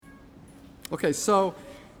Okay, so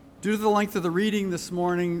due to the length of the reading this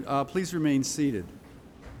morning, please remain seated.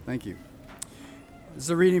 Thank you. This is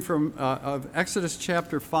a reading from of Exodus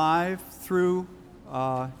chapter 5 through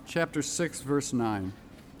chapter 6, verse 9.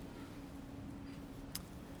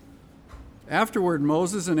 Afterward,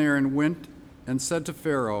 Moses and Aaron went and said to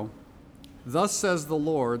Pharaoh, "Thus says the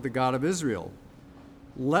Lord, the God of Israel,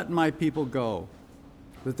 let my people go,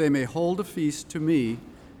 that they may hold a feast to me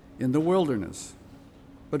in the wilderness."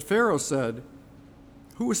 But Pharaoh said,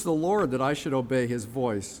 "Who is the Lord that I should obey his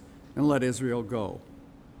voice and let Israel go?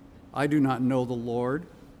 I do not know the Lord,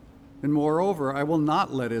 and moreover, I will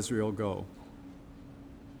not let Israel go."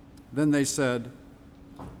 Then they said,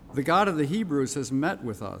 "The God of the Hebrews has met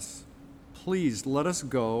with us. Please let us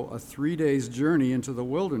go a 3 days' journey into the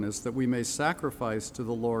wilderness, that we may sacrifice to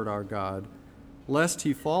the Lord our God, lest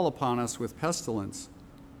he fall upon us with pestilence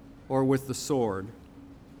or with the sword."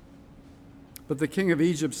 But the king of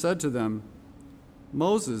Egypt said to them,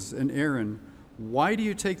 "Moses and Aaron, why do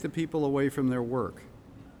you take the people away from their work?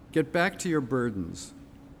 Get back to your burdens."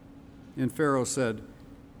 And Pharaoh said,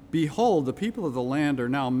 "Behold, the people of the land are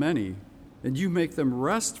now many, and you make them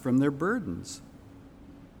rest from their burdens."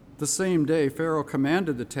 The same day Pharaoh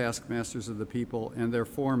commanded the taskmasters of the people and their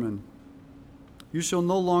foremen, "You shall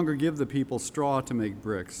no longer give the people straw to make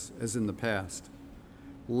bricks, as in the past.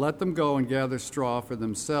 Let them go and gather straw for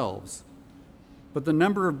themselves. But the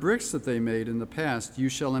number of bricks that they made in the past you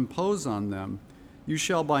shall impose on them. You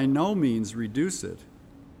shall by no means reduce it,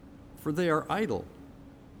 for they are idle."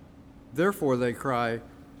 Therefore they cry,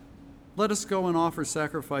 "Let us go and offer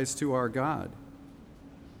sacrifice to our God."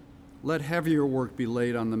 Let heavier work be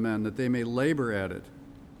laid on the men, that they may labor at it,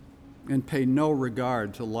 and pay no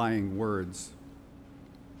regard to lying words.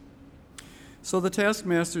 So the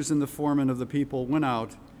taskmasters and the foremen of the people went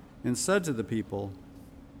out and said to the people,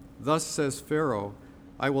 "Thus says Pharaoh,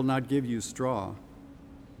 I will not give you straw.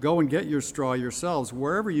 Go and get your straw yourselves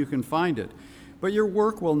wherever you can find it, but your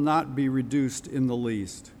work will not be reduced in the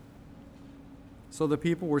least." So the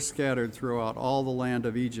people were scattered throughout all the land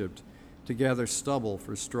of Egypt to gather stubble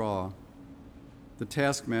for straw. The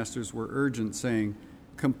taskmasters were urgent, saying,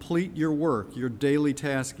 "Complete your work, your daily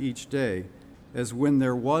task each day, as when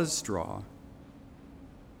there was straw."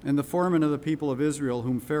 And the foremen of the people of Israel,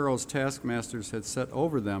 whom Pharaoh's taskmasters had set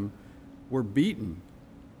over them, were beaten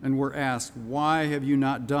and were asked, "Why have you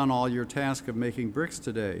not done all your task of making bricks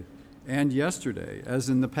today and yesterday, as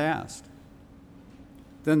in the past?"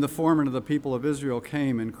 Then the foreman of the people of Israel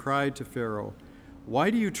came and cried to Pharaoh, "Why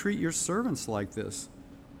do you treat your servants like this?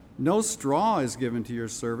 No straw is given to your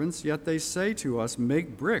servants, yet they say to us,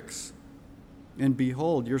 'Make bricks.' And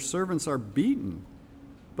behold, your servants are beaten,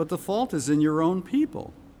 but the fault is in your own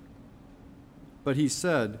people." But he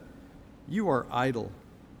said, "You are idle.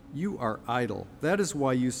 You are idle. That is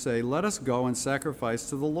why you say, 'Let us go and sacrifice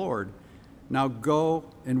to the Lord.' Now go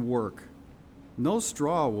and work. No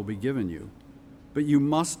straw will be given you, but you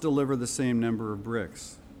must deliver the same number of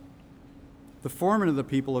bricks." The foreman of the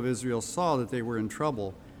people of Israel saw that they were in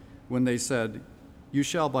trouble when they said, "You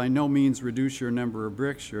shall by no means reduce your number of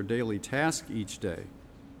bricks, your daily task each day."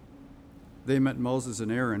 They met Moses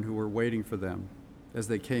and Aaron, who were waiting for them as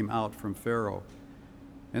they came out from Pharaoh.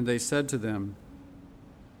 And they said to them,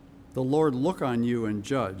 "The Lord look on you and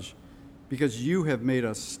judge, because you have made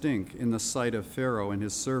us stink in the sight of Pharaoh and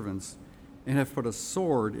his servants, and have put a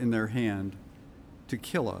sword in their hand to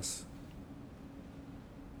kill us."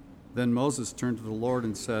 Then Moses turned to the Lord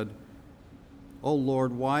and said, "O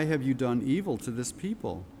Lord, why have you done evil to this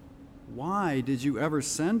people? Why did you ever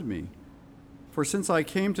send me? For since I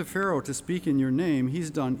came to Pharaoh to speak in your name, he's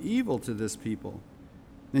done evil to this people,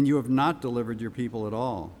 and you have not delivered your people at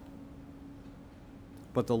all."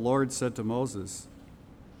 But the Lord said to Moses,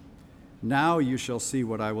 "Now you shall see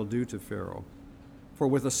what I will do to Pharaoh, for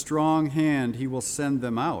with a strong hand he will send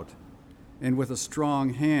them out, and with a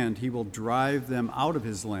strong hand he will drive them out of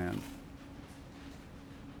his land."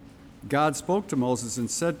 God spoke to Moses and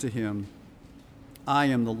said to him, "I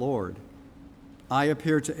am the Lord. I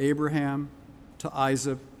appeared to Abraham, to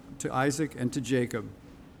Isaac, and to Jacob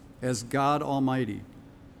as God Almighty,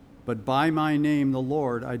 but by my name, the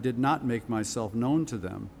Lord, I did not make myself known to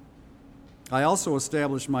them. I also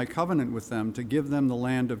established my covenant with them to give them the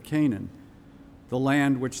land of Canaan, the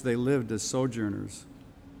land which they lived as sojourners.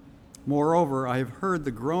 Moreover, I have heard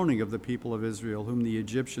the groaning of the people of Israel, whom the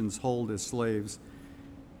Egyptians hold as slaves,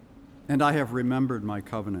 and I have remembered my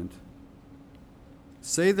covenant.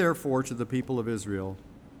 Say therefore to the people of Israel,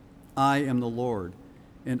 'I am the Lord,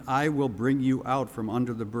 and I will bring you out from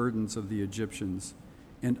under the burdens of the Egyptians,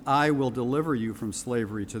 and I will deliver you from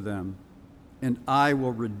slavery to them, and I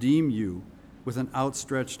will redeem you with an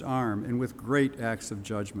outstretched arm and with great acts of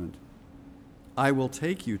judgment. I will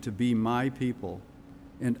take you to be my people,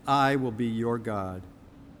 and I will be your God.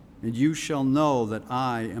 And you shall know that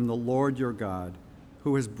I am the Lord your God,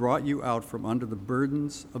 who has brought you out from under the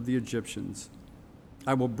burdens of the Egyptians.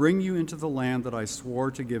 I will bring you into the land that I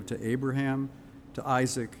swore to give to Abraham, to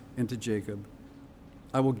Isaac, and to Jacob.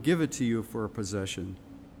 I will give it to you for a possession.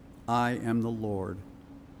 I am the Lord.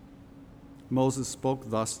 Moses spoke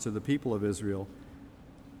thus to the people of Israel,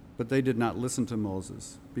 but they did not listen to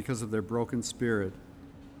Moses because of their broken spirit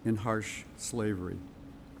and harsh slavery.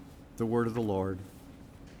 The word of the Lord.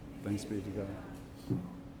 Thanks be to God.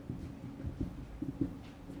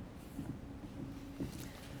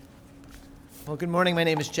 Well, good morning. My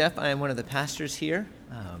name is Jeff. I am one of the pastors here.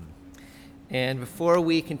 And before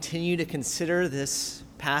we continue to consider this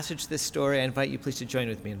passage, this story, I invite you please to join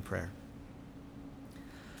with me in prayer.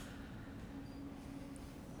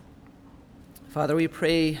 Father, we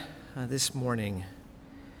pray this morning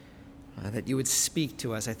that you would speak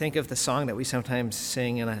to us. I think of the song that we sometimes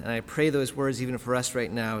sing, and I pray those words even for us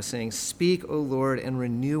right now, saying, "Speak, O Lord, and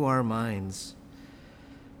renew our minds.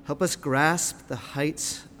 Help us grasp the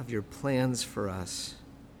heights of your plans for us.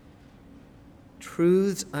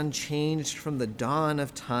 Truths unchanged from the dawn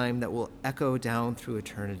of time that will echo down through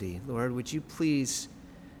eternity." Lord, would you please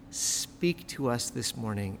speak to us this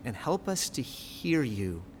morning and help us to hear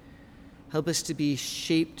you. Help us to be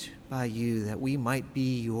shaped by you, that we might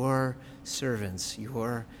be your servants,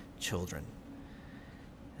 your children.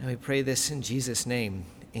 And we pray this in Jesus' name.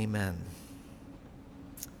 Amen.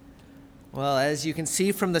 Well, as you can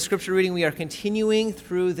see from the scripture reading, we are continuing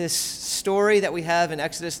through this story that we have in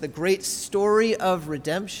Exodus, the great story of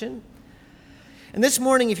redemption. And this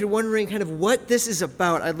morning, if you're wondering kind of what this is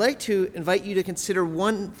about, I'd like to invite you to consider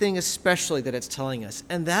one thing especially that it's telling us,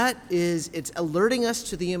 and that is it's alerting us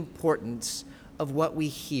to the importance of what we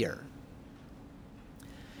hear.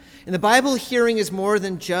 In the Bible, hearing is more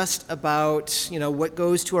than just about, what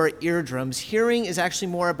goes to our eardrums. Hearing is actually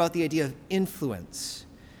more about the idea of influence.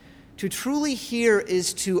 To truly hear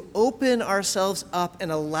is to open ourselves up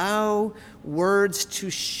and allow words to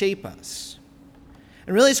shape us.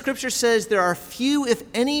 And really, Scripture says there are few, if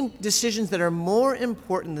any, decisions that are more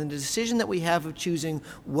important than the decision that we have of choosing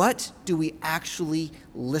what do we actually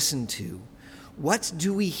listen to? What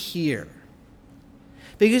do we hear?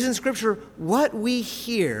 Because in Scripture, what we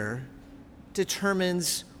hear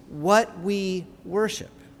determines what we worship.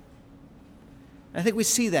 I think we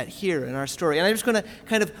see that here in our story. And I'm just going to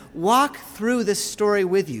kind of walk through this story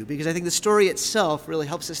with you because I think the story itself really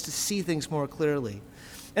helps us to see things more clearly.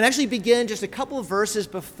 And actually begin just a couple of verses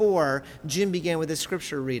before Jim began with his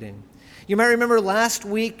scripture reading. You might remember last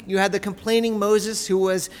week you had the complaining Moses who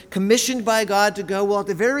was commissioned by God to go. Well, at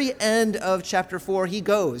the very end of chapter 4, he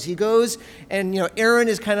goes. He goes and, Aaron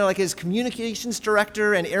is kind of like his communications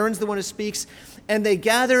director and Aaron's the one who speaks. And they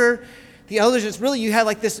gather the elders. It's really, you had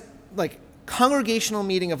this congregational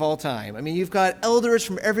meeting of all time. I mean, you've got elders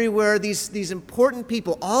from everywhere, these important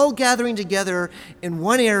people all gathering together in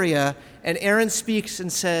one area, and Aaron speaks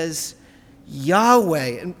and says,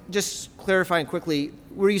 Yahweh. And just clarifying quickly,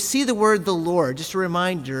 where you see the word the Lord, just a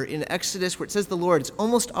reminder, in Exodus where it says the Lord, it's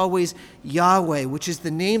almost always Yahweh, which is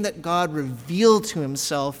the name that God revealed to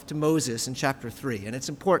himself to Moses in chapter 3, and it's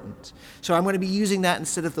important. So I'm going to be using that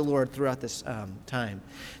instead of the Lord throughout this time.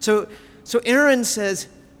 So Aaron says,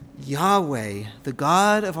 Yahweh, the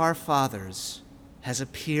God of our fathers, has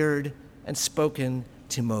appeared and spoken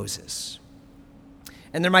to Moses.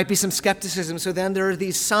 And there might be some skepticism, so then there are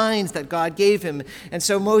these signs that God gave him. And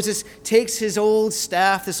so Moses takes his old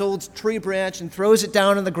staff, this old tree branch, and throws it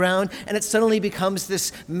down on the ground, and it suddenly becomes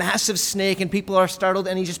this massive snake, and people are startled,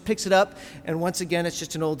 and he just picks it up, and once again it's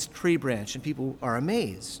just an old tree branch, and people are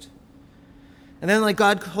amazed. And then, like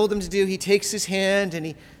God told him to do, he takes his hand and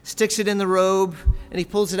he sticks it in the robe and he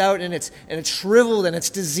pulls it out and it's shriveled and it's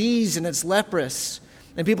diseased and it's leprous.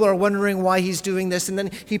 And people are wondering why he's doing this. And then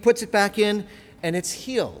he puts it back in and it's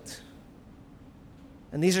healed.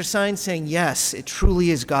 And these are signs saying, yes, it truly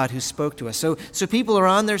is God who spoke to us. So people are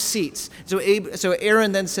on their seats. So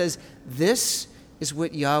Aaron then says, this is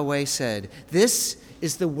what Yahweh said. This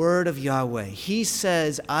is the word of Yahweh. He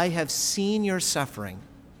says, I have seen your suffering.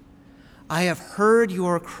 I have heard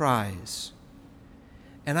your cries,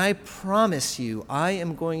 and I promise you, I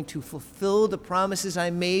am going to fulfill the promises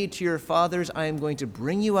I made to your fathers. I am going to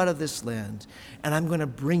bring you out of this land, and I'm going to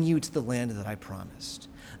bring you to the land that I promised.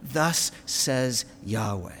 Thus says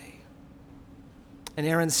Yahweh. And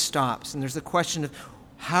Aaron stops, and there's the question of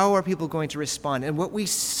how are people going to respond? And what we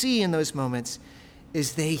see in those moments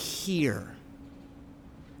is they hear.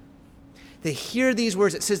 They hear these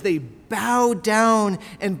words. It says they bow down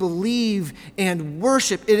and believe and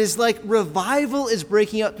worship. It is like revival is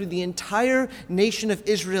breaking out through the entire nation of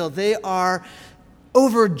Israel. They are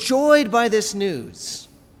overjoyed by this news.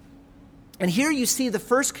 And here you see the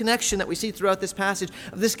first connection that we see throughout this passage,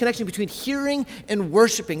 of this connection between hearing and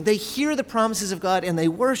worshiping. They hear the promises of God and they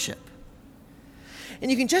worship. And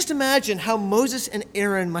you can just imagine how Moses and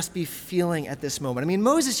Aaron must be feeling at this moment. I mean,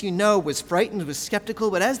 Moses, was frightened, was skeptical,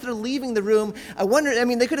 but as they're leaving the room,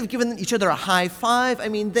 they could have given each other a high five.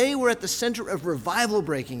 They were at the center of revival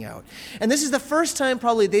breaking out. And this is the first time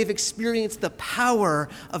probably they've experienced the power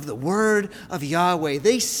of the word of Yahweh.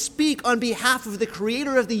 They speak on behalf of the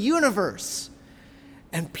creator of the universe,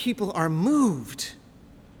 and people are moved.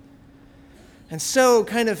 And so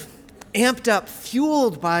kind of amped up,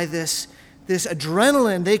 fueled by this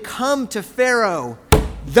adrenaline, they come to Pharaoh.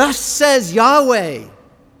 Thus says Yahweh,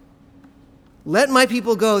 let my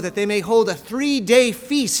people go that they may hold a 3-day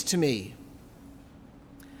feast to me.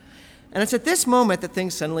 And it's at this moment that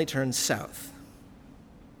things suddenly turn south.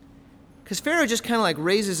 Because Pharaoh just kind of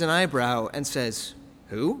raises an eyebrow and says,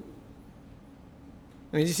 who?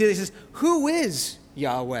 You see, he says, who is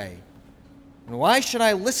Yahweh? And why should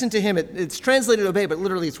I listen to him? It's translated obey, but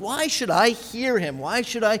literally it's why should I hear him? Why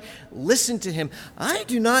should I listen to him? I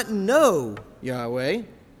do not know Yahweh,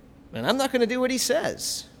 and I'm not going to do what he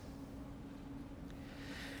says.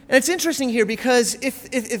 And it's interesting here because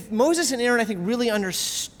if Moses and Aaron, I think, really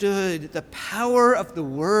understood the power of the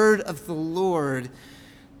word of the Lord,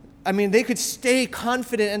 they could stay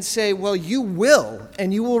confident and say, well, you will,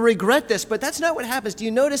 and you will regret this. But that's not what happens. Do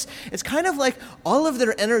you notice? It's kind of like all of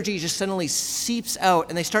their energy just suddenly seeps out,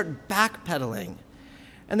 and they start backpedaling.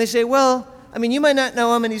 And they say, well, you might not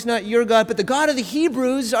know him, and he's not your God, but the God of the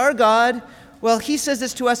Hebrews, our God, well, he says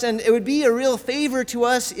this to us, and it would be a real favor to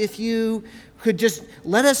us if you could just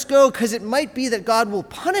let us go, because it might be that God will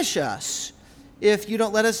punish us if you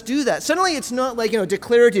don't let us do that. Suddenly it's not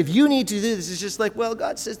declarative, you need to do this. It's just well,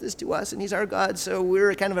 God says this to us, and he's our God, so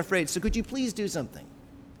we're kind of afraid. So could you please do something?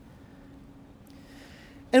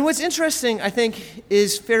 And what's interesting, I think,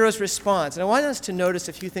 is Pharaoh's response. And I want us to notice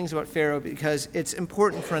a few things about Pharaoh because it's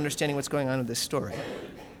important for understanding what's going on in this story.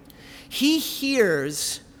 He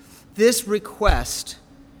hears this request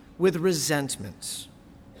with resentment.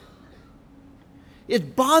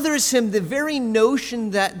 It bothers him, the very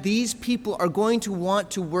notion that these people are going to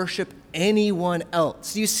want to worship anyone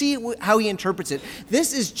else. You see how he interprets it.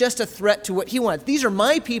 This is just a threat to what he wants. These are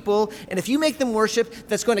my people, and if you make them worship,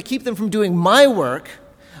 that's going to keep them from doing my work.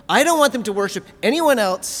 I don't want them to worship anyone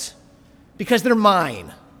else because they're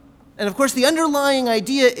mine. And of course, the underlying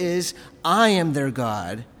idea is, I am their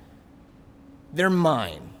God. They're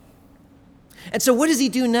mine. And so what does he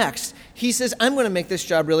do next? He says, I'm going to make this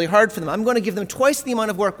job really hard for them. I'm going to give them twice the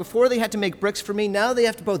amount of work. Before they had to make bricks for me, now they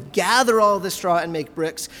have to both gather all the straw and make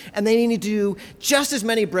bricks, and they need to do just as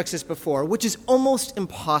many bricks as before, which is almost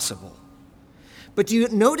impossible. But do you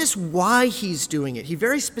notice why he's doing it? He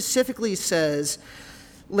very specifically says,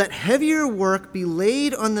 let heavier work be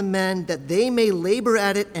laid on the men that they may labor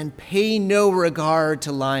at it and pay no regard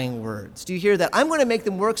to lying words. Do you hear that? I'm going to make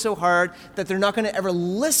them work so hard that they're not going to ever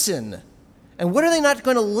listen. And what are they not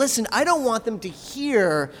going to listen? I don't want them to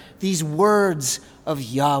hear these words of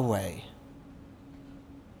Yahweh.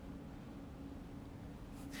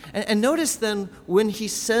 And notice then when he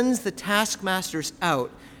sends the taskmasters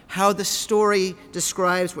out, how the story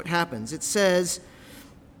describes what happens. It says,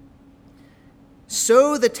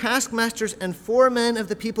 so the taskmasters and 4 men of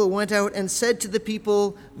the people went out and said to the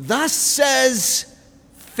people, thus says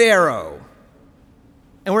Pharaoh.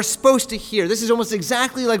 And we're supposed to hear. This is almost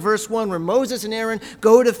exactly like verse 1 where Moses and Aaron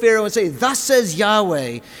go to Pharaoh and say, thus says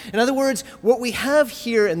Yahweh. In other words, what we have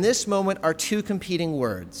here in this moment are 2 competing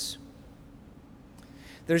words.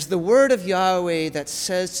 There's the word of Yahweh that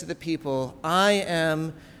says to the people, I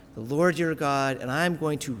am the Lord your God, and I'm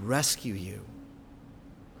going to rescue you.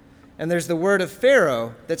 And there's the word of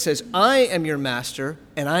Pharaoh that says, I am your master,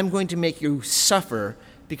 and I'm going to make you suffer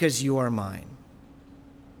because you are mine.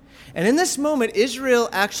 And in this moment, Israel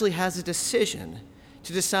actually has a decision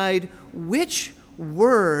to decide which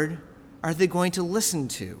word are they going to listen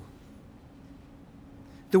to.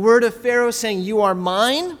 The word of Pharaoh saying, you are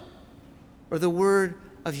mine, or the word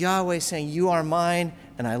of Yahweh saying, you are mine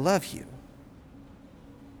and I love you.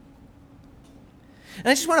 And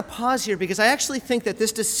I just want to pause here because I actually think that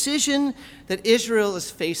this decision that Israel is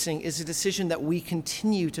facing is a decision that we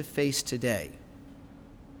continue to face today.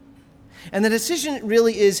 And the decision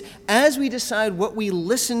really is, as we decide what we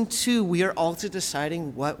listen to, we are also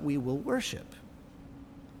deciding what we will worship.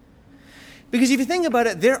 Because if you think about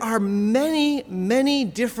it, there are many, many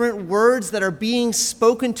different words that are being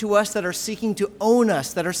spoken to us that are seeking to own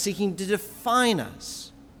us, that are seeking to define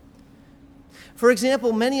us. For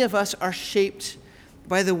example, many of us are shaped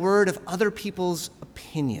by the word of other people's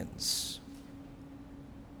opinions.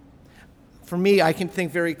 For me, I can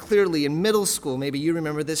think very clearly in middle school, maybe you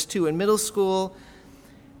remember this too, in middle school,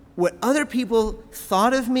 what other people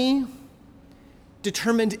thought of me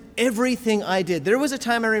determined everything I did. There was a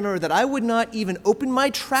time I remember that I would not even open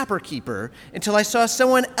my Trapper Keeper until I saw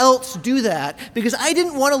someone else do that because I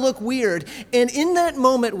didn't want to look weird. And in that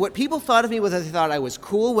moment, what people thought of me, whether they thought I was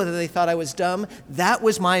cool, whether they thought I was dumb, that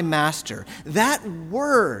was my master. That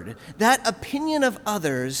word, that opinion of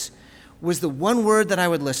others was the one word that I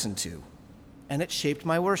would listen to, and it shaped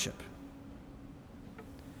my worship.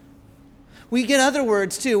 We get other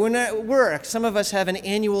words too. When at work, some of us have an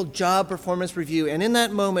annual job performance review, and in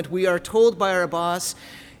that moment, we are told by our boss,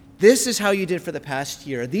 this is how you did for the past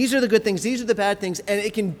year. These are the good things, these are the bad things, and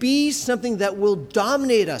it can be something that will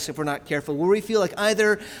dominate us if we're not careful, where we feel like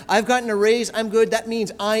either I've gotten a raise, I'm good, that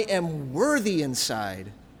means I am worthy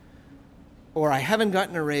inside, or I haven't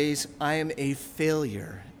gotten a raise, I am a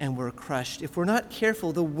failure, and we're crushed. If we're not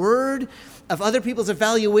careful, the word of other people's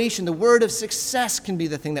evaluation, the word of success can be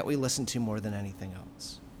the thing that we listen to more than anything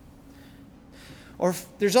else. Or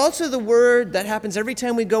there's also the word that happens every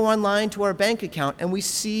time we go online to our bank account and we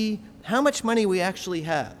see how much money we actually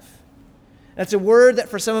have. That's a word that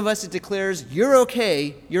for some of us it declares, you're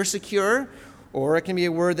okay, you're secure, or it can be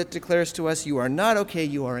a word that declares to us, you are not okay,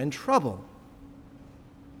 you are in trouble.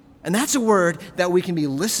 And that's a word that we can be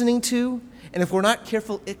listening to, and if we're not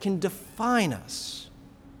careful, it can define us.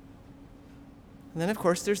 And then, of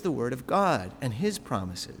course, there's the Word of God and His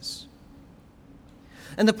promises.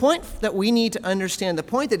 And the point that we need to understand, the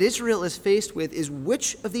point that Israel is faced with, is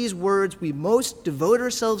which of these words we most devote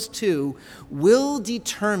ourselves to will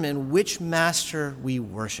determine which master we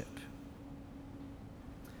worship.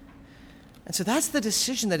 And so that's the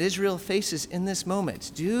decision that Israel faces in this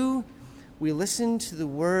moment. Do we listen to the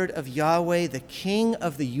word of Yahweh, the King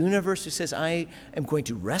of the universe, who says, I am going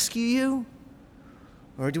to rescue you?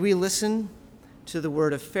 Or do we listen to the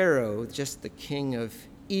word of Pharaoh, just the king of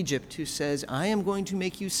Egypt, who says, I am going to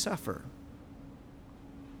make you suffer?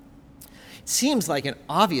 It seems like an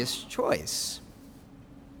obvious choice,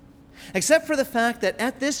 except for the fact that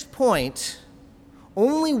at this point,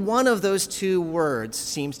 only one of those two words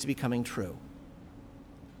seems to be coming true,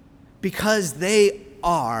 because they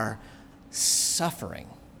are suffering.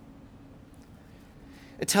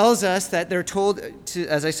 It tells us that they're told, to,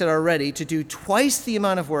 as I said already, to do twice the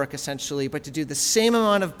amount of work, essentially, but to do the same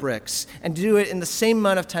amount of bricks and to do it in the same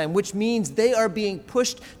amount of time, which means they are being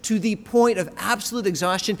pushed to the point of absolute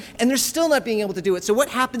exhaustion, and they're still not being able to do it. So what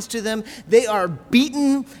happens to them? They are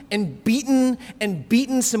beaten and beaten and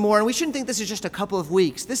beaten some more. And we shouldn't think this is just a couple of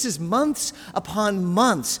weeks. This is months upon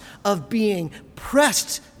months of being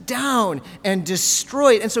pressed down and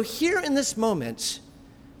destroyed. And so here in this moment,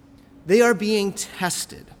 they are being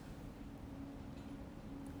tested.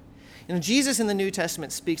 And Jesus in the New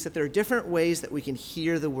Testament speaks that there are different ways that we can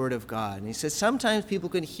hear the word of God. And he says sometimes people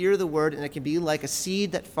can hear the word and it can be like a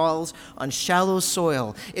seed that falls on shallow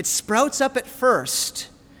soil. It sprouts up at first,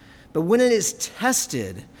 but when it is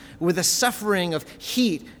tested with the suffering of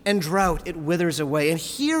heat and drought, it withers away. And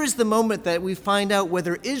here is the moment that we find out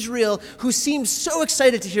whether Israel, who seemed so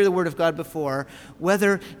excited to hear the word of God before,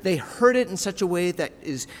 whether they heard it in such a way that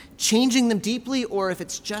is changing them deeply, or if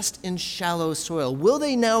it's just in shallow soil. Will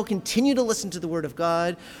they now continue to listen to the word of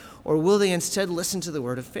God, or will they instead listen to the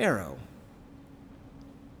word of Pharaoh?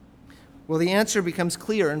 Well, the answer becomes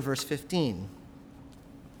clear in verse 15.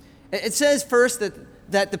 It says first that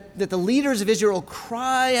the leaders of Israel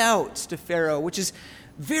cry out to Pharaoh, which is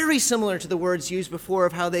very similar to the words used before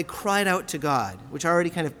of how they cried out to God, which already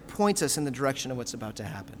kind of points us in the direction of what's about to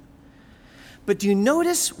happen. But do you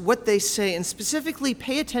notice what they say, and specifically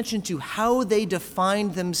pay attention to how they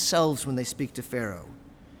define themselves when they speak to Pharaoh?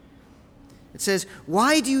 It says,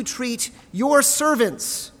 "Why do you treat your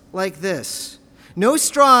servants like this? No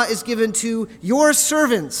straw is given to your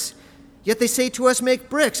servants. Yet they say to us,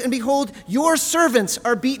 make bricks, and behold, your servants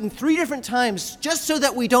are beaten 3 different times just so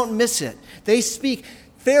that we don't miss it." They speak,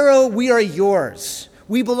 Pharaoh, we are yours.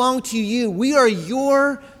 We belong to you. We are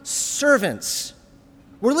your servants.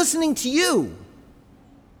 We're listening to you.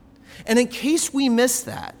 And in case we miss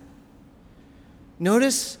that,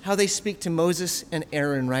 notice how they speak to Moses and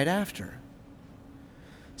Aaron right after.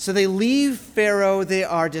 So they leave Pharaoh, they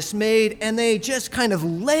are dismayed, and they just kind of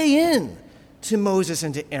lay in to Moses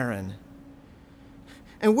and to Aaron.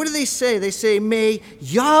 And what do they say? They say, may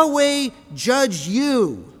Yahweh judge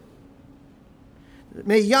you.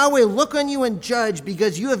 May Yahweh look on you and judge,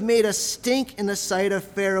 because you have made us stink in the sight of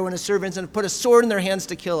Pharaoh and his servants and have put a sword in their hands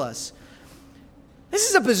to kill us. This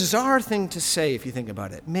is a bizarre thing to say if you think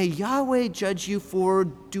about it. May Yahweh judge you for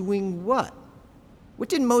doing what? What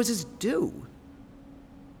did Moses do?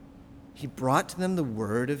 He brought to them the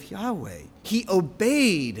word of Yahweh. He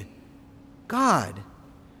obeyed God.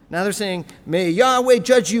 Now they're saying, may Yahweh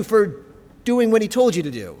judge you for doing what he told you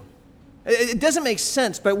to do. It doesn't make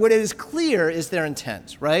sense, but what is clear is their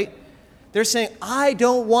intent, right? They're saying, I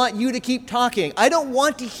don't want you to keep talking. I don't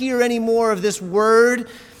want to hear any more of this word.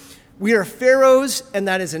 We are pharaohs, and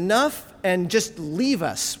that is enough, and just leave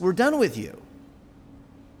us. We're done with you.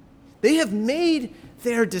 They have made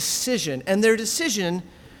their decision, and their decision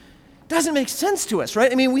doesn't make sense to us,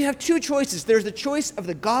 right? I mean, we have two choices. There's the choice of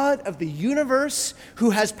the God of the universe who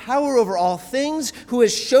has power over all things, who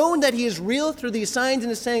has shown that he is real through these signs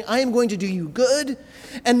and is saying, I am going to do you good.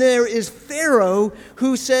 And there is Pharaoh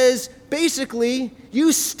who says, basically,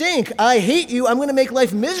 you stink. I hate you. I'm going to make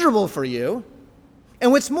life miserable for you.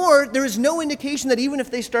 And what's more, there is no indication that even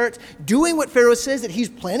if they start doing what Pharaoh says, that he's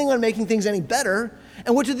planning on making things any better.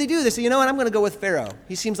 And what do? They say, you know what, I'm going to go with Pharaoh.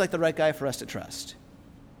 He seems like the right guy for us to trust.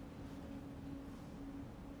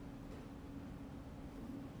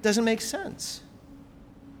 Doesn't make sense.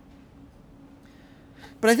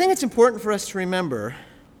 But I think it's important for us to remember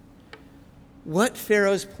what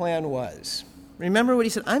Pharaoh's plan was. Remember what he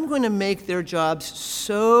said, I'm going to make their jobs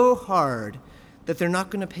so hard that they're not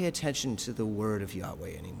going to pay attention to the word of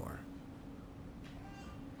Yahweh anymore.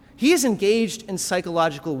 He is engaged in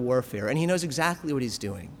psychological warfare, and he knows exactly what he's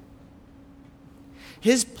doing.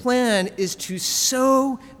 His plan is to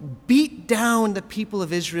so beat down the people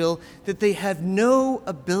of Israel that they have no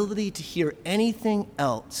ability to hear anything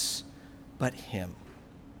else but him.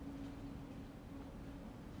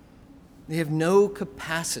 They have no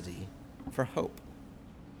capacity for hope.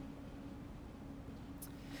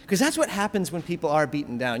 Because that's what happens when people are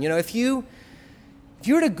beaten down. You know, if you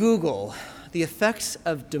were to Google the effects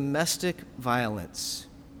of domestic violence,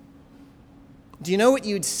 do you know what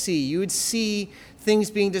you'd see? You would see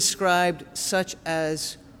things being described such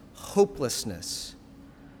as hopelessness,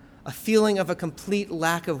 a feeling of a complete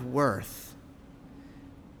lack of worth,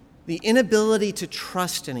 the inability to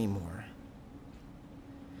trust anymore.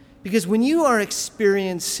 Because when you are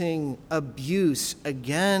experiencing abuse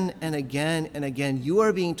again and again and again, you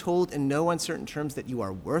are being told in no uncertain terms that you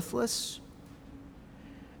are worthless,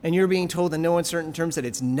 and you're being told in no uncertain terms that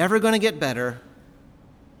it's never going to get better,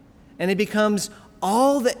 and it becomes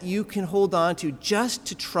all that you can hold on to just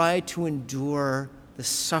to try to endure the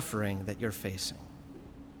suffering that you're facing.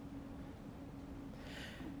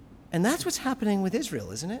 And that's what's happening with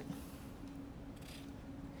Israel, isn't it?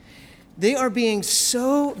 They are being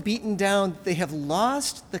so beaten down that they have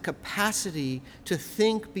lost the capacity to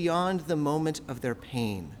think beyond the moment of their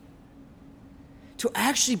pain, to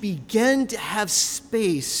actually begin to have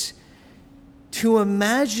space to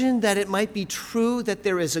imagine that it might be true that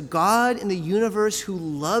there is a God in the universe who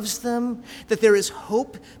loves them, that there is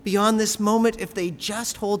hope beyond this moment if they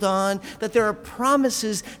just hold on, that there are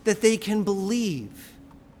promises that they can believe.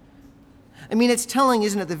 I mean, it's telling,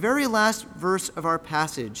 isn't it? The very last verse of our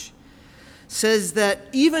passage says that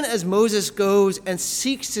even as Moses goes and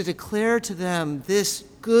seeks to declare to them this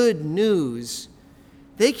good news,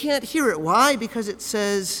 they can't hear it. Why? Because it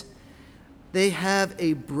says, they have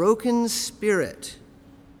a broken spirit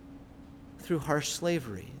through harsh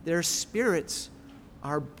slavery. Their spirits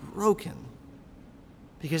are broken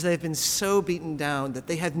because they've been so beaten down that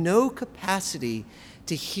they have no capacity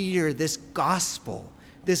to hear this gospel,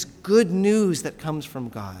 this good news that comes from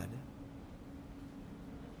God.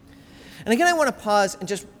 And again, I want to pause and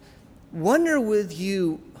just wonder with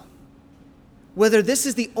you whether this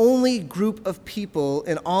is the only group of people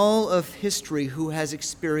in all of history who has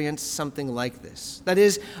experienced something like this. That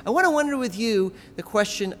is, I want to wonder with you the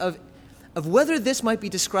question of whether this might be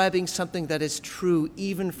describing something that is true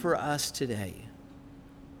even for us today.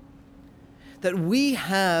 That we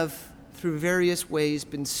have, through various ways,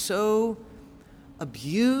 been so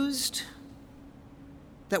abused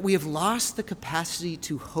that we have lost the capacity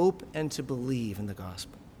to hope and to believe in the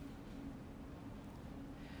gospel.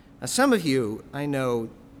 Now, some of you, I know,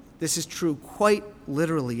 this is true quite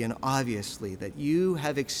literally and obviously, that you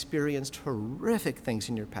have experienced horrific things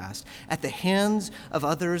in your past at the hands of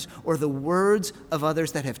others or the words of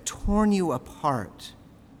others that have torn you apart.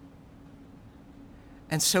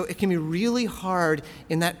 And so it can be really hard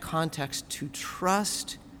in that context to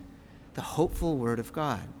trust the hopeful word of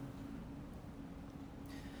God.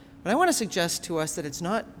 But I want to suggest to us that it's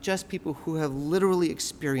not just people who have literally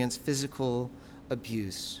experienced physical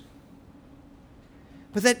abuse.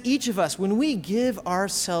 But that each of us, when we give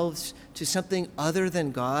ourselves to something other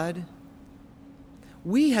than God,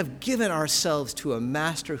 we have given ourselves to a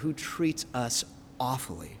master who treats us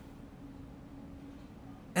awfully.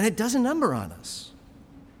 And it does a number on us.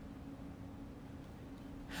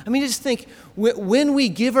 I mean, just think, when we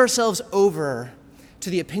give ourselves over to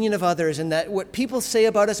the opinion of others and that what people say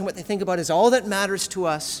about us and what they think about us is all that matters to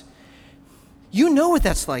us, you know what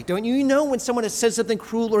that's like, don't you? You know when someone has said something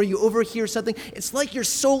cruel or you overhear something, it's like your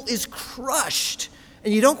soul is crushed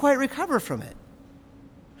and you don't quite recover from it.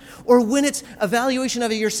 Or when it's a valuation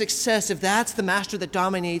of your success, if that's the master that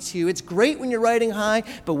dominates you, it's great when you're riding high,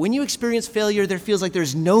 but when you experience failure, there feels like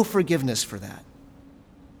there's no forgiveness for that.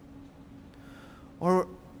 Or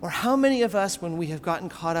how many of us, when we have gotten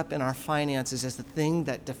caught up in our finances as the thing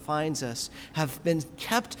that defines us, have been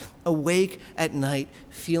kept awake at night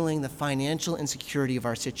feeling the financial insecurity of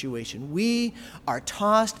our situation? We are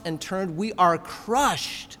tossed and turned. We are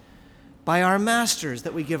crushed by our masters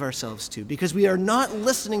that we give ourselves to because we are not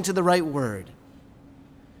listening to the right word.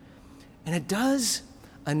 And it does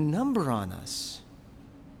a number on us.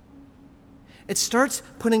 It starts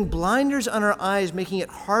putting blinders on our eyes, making it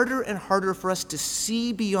harder and harder for us to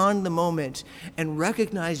see beyond the moment and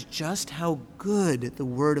recognize just how good the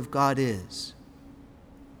Word of God is.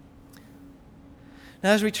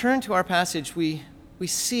 Now, as we turn to our passage, we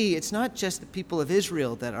see it's not just the people of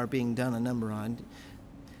Israel that are being done a number on.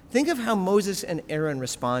 Think of how Moses and Aaron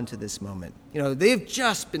respond to this moment. You know, they've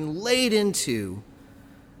just been laid into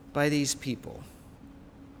by these people.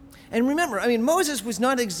 And remember, I mean, Moses was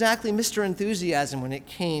not exactly Mr. Enthusiasm when it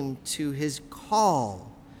came to his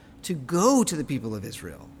call to go to the people of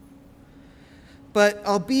Israel. But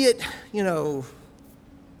albeit,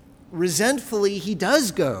 resentfully, he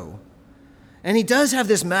does go. And he does have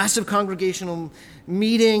this massive congregational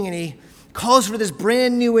meeting, and he calls for this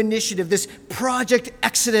brand new initiative, this Project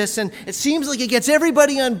Exodus, and it seems like it gets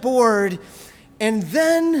everybody on board, and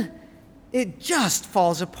then it just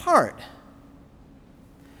falls apart.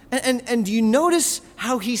 And do you notice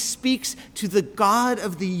how he speaks to the God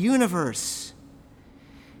of the universe?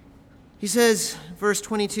 He says, verse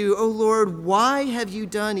 22, "O Lord, why have you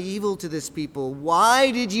done evil to this people?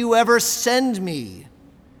 Why did you ever send me?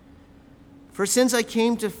 For since I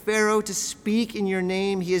came to Pharaoh to speak in your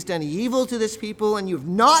name, he has done evil to this people, and you have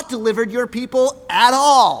not delivered your people at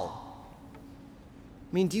all."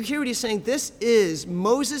 I mean, do you hear what he's saying? This is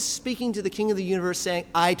Moses speaking to the King of the universe saying,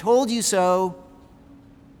 "I told you so.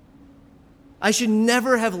 I should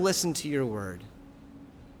never have listened to your word."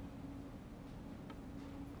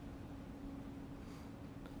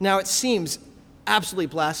 Now, it seems absolutely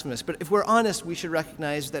blasphemous, but if we're honest, we should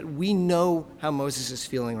recognize that we know how Moses is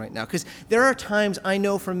feeling right now. Because there are times, I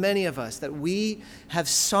know for many of us, that we have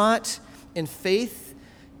sought in faith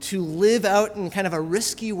to live out in kind of a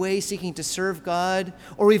risky way, seeking to serve God,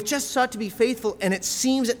 or we've just sought to be faithful, and it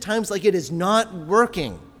seems at times like it is not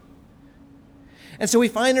working. And so we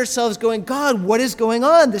find ourselves going, "God, what is going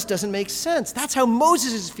on? This doesn't make sense." That's how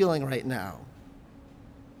Moses is feeling right now.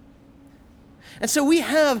 And so we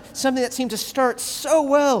have something that seemed to start so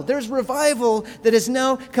well. There's revival that has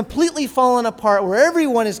now completely fallen apart, where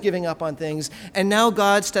everyone is giving up on things, and now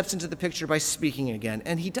God steps into the picture by speaking again.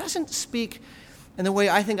 And he doesn't speak in the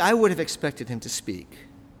way I think I would have expected him to speak.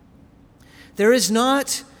 There is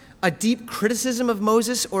not a deep criticism of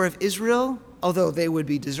Moses or of Israel, although they would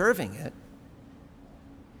be deserving it.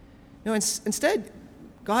 No, instead,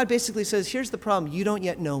 God basically says, here's the problem. You don't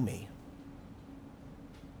yet know me.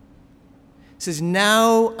 He says,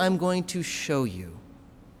 now I'm going to show you.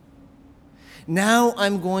 Now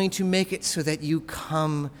I'm going to make it so that you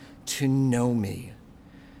come to know me.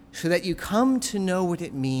 So that you come to know what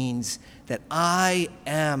it means that I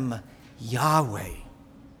am Yahweh.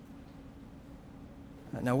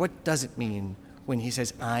 Now, what does it mean when he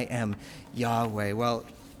says, I am Yahweh? Well,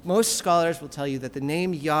 most scholars will tell you that the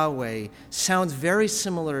name Yahweh sounds very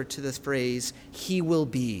similar to the phrase, he will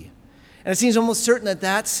be. And it seems almost certain that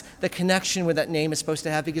that's the connection where that name is supposed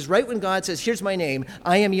to have, because right when God says, here's my name,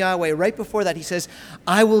 I am Yahweh, right before that he says,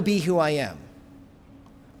 I will be who I am,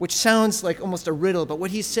 which sounds like almost a riddle, but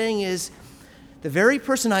what he's saying is, the very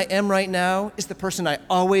person I am right now is the person I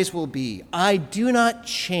always will be. I do not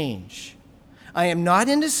change. I am not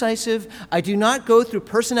indecisive. I do not go through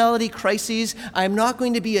personality crises. I am not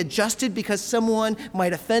going to be adjusted because someone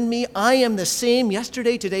might offend me. I am the same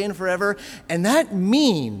yesterday, today, and forever. And that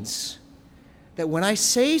means that when I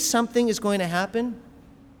say something is going to happen,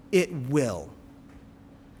 it will.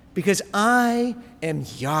 Because I am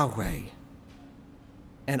Yahweh.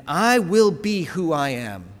 And I will be who I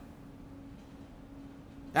am.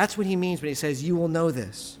 That's what he means when he says, you will know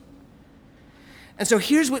this. And so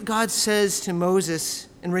here's what God says to Moses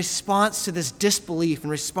in response to this disbelief, in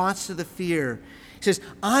response to the fear. He says,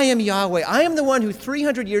 I am Yahweh. I am the one who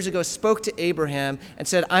 300 years ago spoke to Abraham and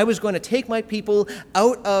said, I was going to take my people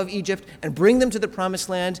out of Egypt and bring them to the promised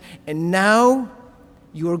land. And now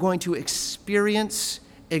you are going to experience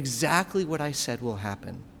exactly what I said will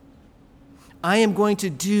happen. I am going to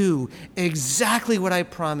do exactly what I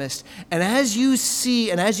promised. And as you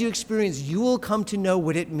see and as you experience, you will come to know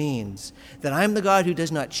what it means that I am the God who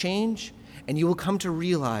does not change, and you will come to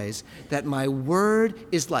realize that my word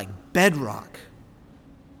is like bedrock,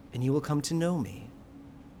 and you will come to know me.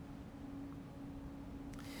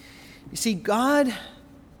 You see, God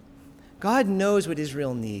knows what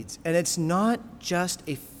Israel needs, and it's not just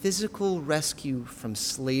a physical rescue from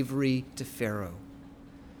slavery to Pharaoh.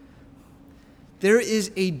 There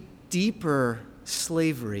is a deeper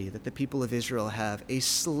slavery that the people of Israel have, a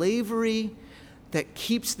slavery that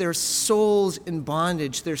keeps their souls in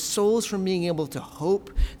bondage, their souls from being able to hope,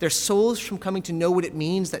 their souls from coming to know what it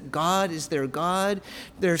means that God is their God,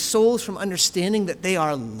 their souls from understanding that they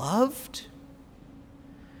are loved.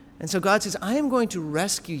 And so God says, I am going to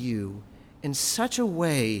rescue you in such a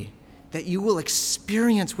way that you will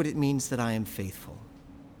experience what it means that I am faithful.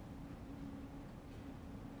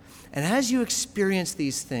 And as you experience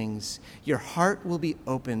these things, your heart will be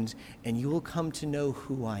opened and you will come to know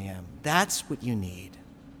who I am. That's what you need.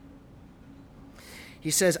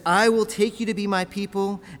 He says, I will take you to be my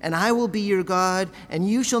people, and I will be your God, and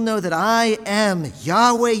you shall know that I am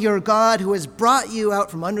Yahweh your God, who has brought you out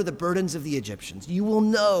from under the burdens of the Egyptians. You will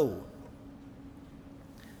know.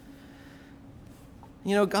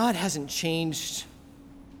 You know, God hasn't changed,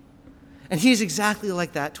 and he's exactly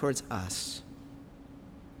like that towards us.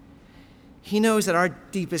 He knows that our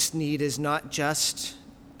deepest need is not just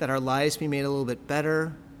that our lives be made a little bit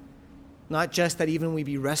better, not just that even we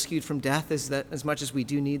be rescued from death as much as we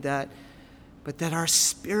do need that, but that our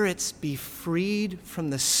spirits be freed from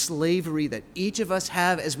the slavery that each of us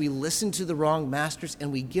have as we listen to the wrong masters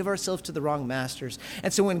and we give ourselves to the wrong masters.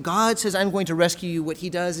 And so when God says, I'm going to rescue you, what he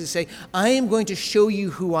does is say, I am going to show you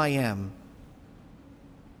who I am.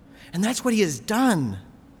 And that's what he has done.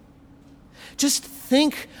 Just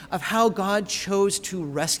think of how God chose to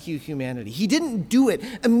rescue humanity. He didn't do it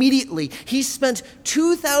immediately. He spent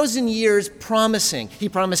 2,000 years promising. He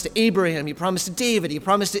promised to Abraham, he promised to David, he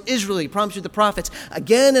promised to Israel, he promised to the prophets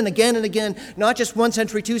again and again and again, not just 1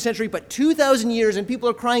 century, 2 centuries, but 2,000 years, and people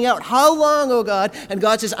are crying out, how long, O God? And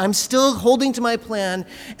God says, I'm still holding to my plan.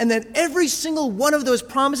 And then every single one of those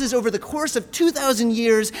promises over the course of 2,000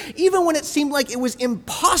 years, even when it seemed like it was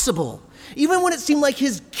impossible, even when it seemed like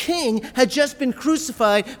his king had just been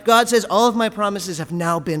crucified, God says, all of my promises have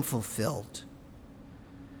now been fulfilled.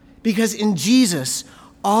 Because in Jesus,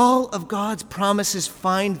 all of God's promises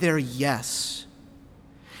find their yes.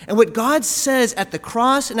 And what God says at the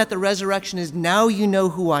cross and at the resurrection is, now you know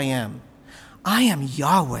who I am. I am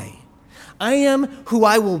Yahweh. I am who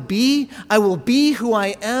I will be. I will be who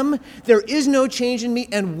I am. There is no change in me.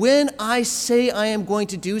 And when I say I am going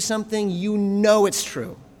to do something, you know it's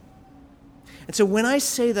true. And so when I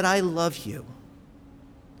say that I love you,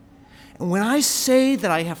 and when I say that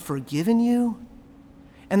I have forgiven you,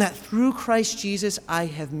 and that through Christ Jesus I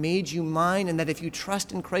have made you mine, and that if you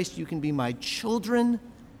trust in Christ you can be my children,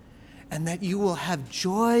 and that you will have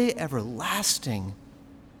joy everlasting,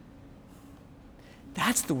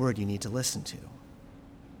 that's the word you need to listen to.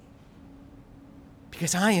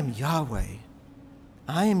 Because I am Yahweh,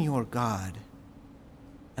 I am your God,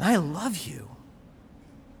 and I love you.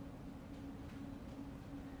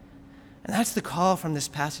 And that's the call from this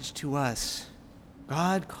passage to us.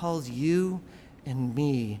 God calls you and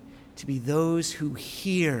me to be those who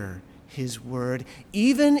hear his word,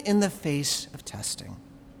 even in the face of testing.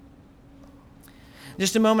 In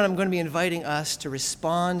just a moment, I'm going to be inviting us to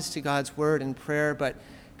respond to God's word in prayer, but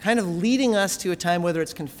kind of leading us to a time, whether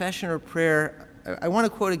it's confession or prayer. I want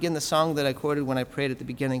to quote again the song that I quoted when I prayed at the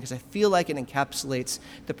beginning, because I feel like it encapsulates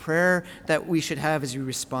the prayer that we should have as we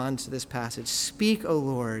respond to this passage. Speak, O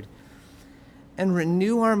Lord, and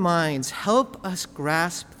renew our minds. Help us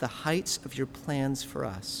grasp the heights of your plans for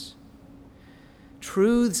us.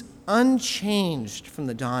 Truths unchanged from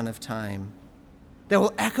the dawn of time that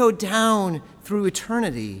will echo down through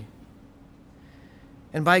eternity.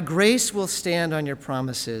 And by grace we'll stand on your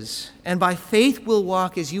promises, and by faith we'll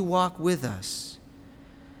walk as you walk with us.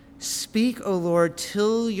 Speak, O Lord,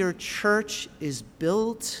 till your church is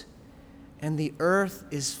built and the earth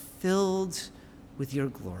is filled with your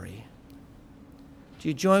glory. Do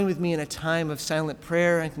you join with me in a time of silent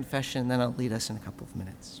prayer and confession? Then I'll lead us in a couple of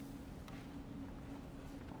minutes.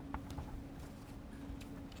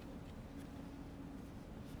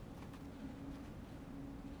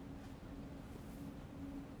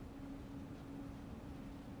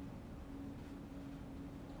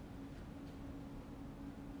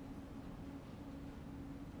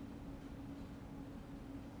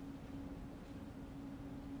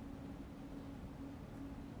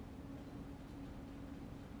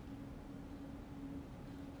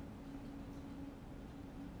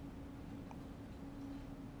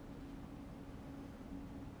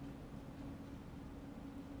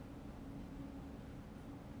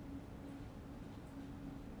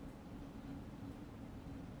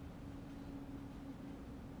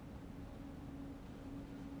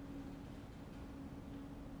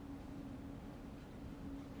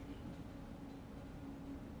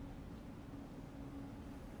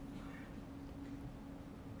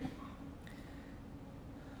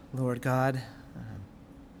 Lord God,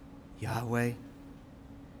 Yahweh,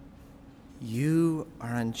 you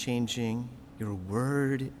are unchanging. Your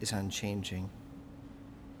word is unchanging.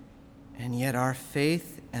 And yet our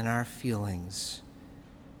faith and our feelings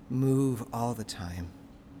move all the time.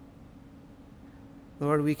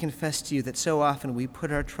 Lord, we confess to you that so often we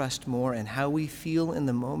put our trust more in how we feel in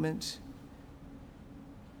the moment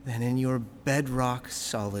than in your bedrock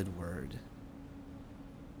solid word.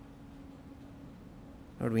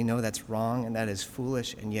 Lord, we know that's wrong and that is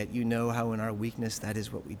foolish, and yet you know how in our weakness that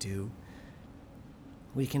is what we do.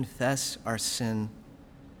 We confess our sin.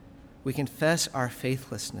 We confess our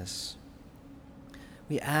faithlessness.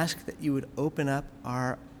 We ask that you would open up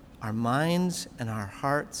our minds and our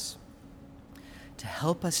hearts to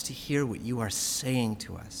help us to hear what you are saying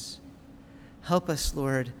to us. Help us,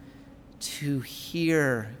 Lord, to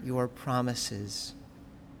hear your promises,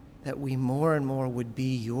 that we more and more would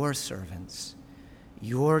be your servants,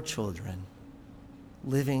 your children,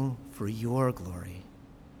 living for your glory.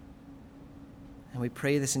 And we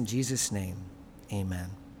pray this in Jesus' name. Amen.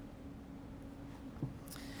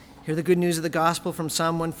 Hear the good news of the gospel from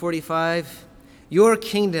Psalm 145. Your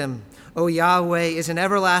kingdom, O Yahweh, is an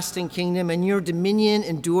everlasting kingdom, and your dominion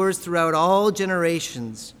endures throughout all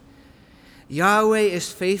generations. Yahweh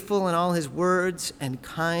is faithful in all his words and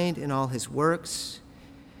kind in all his works.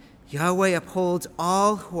 Yahweh upholds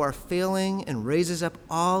all who are failing and raises up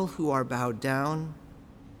all who are bowed down.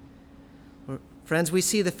 Friends, we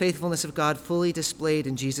see the faithfulness of God fully displayed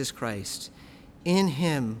in Jesus Christ. In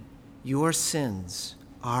him, your sins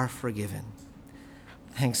are forgiven.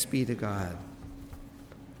 Thanks be to God.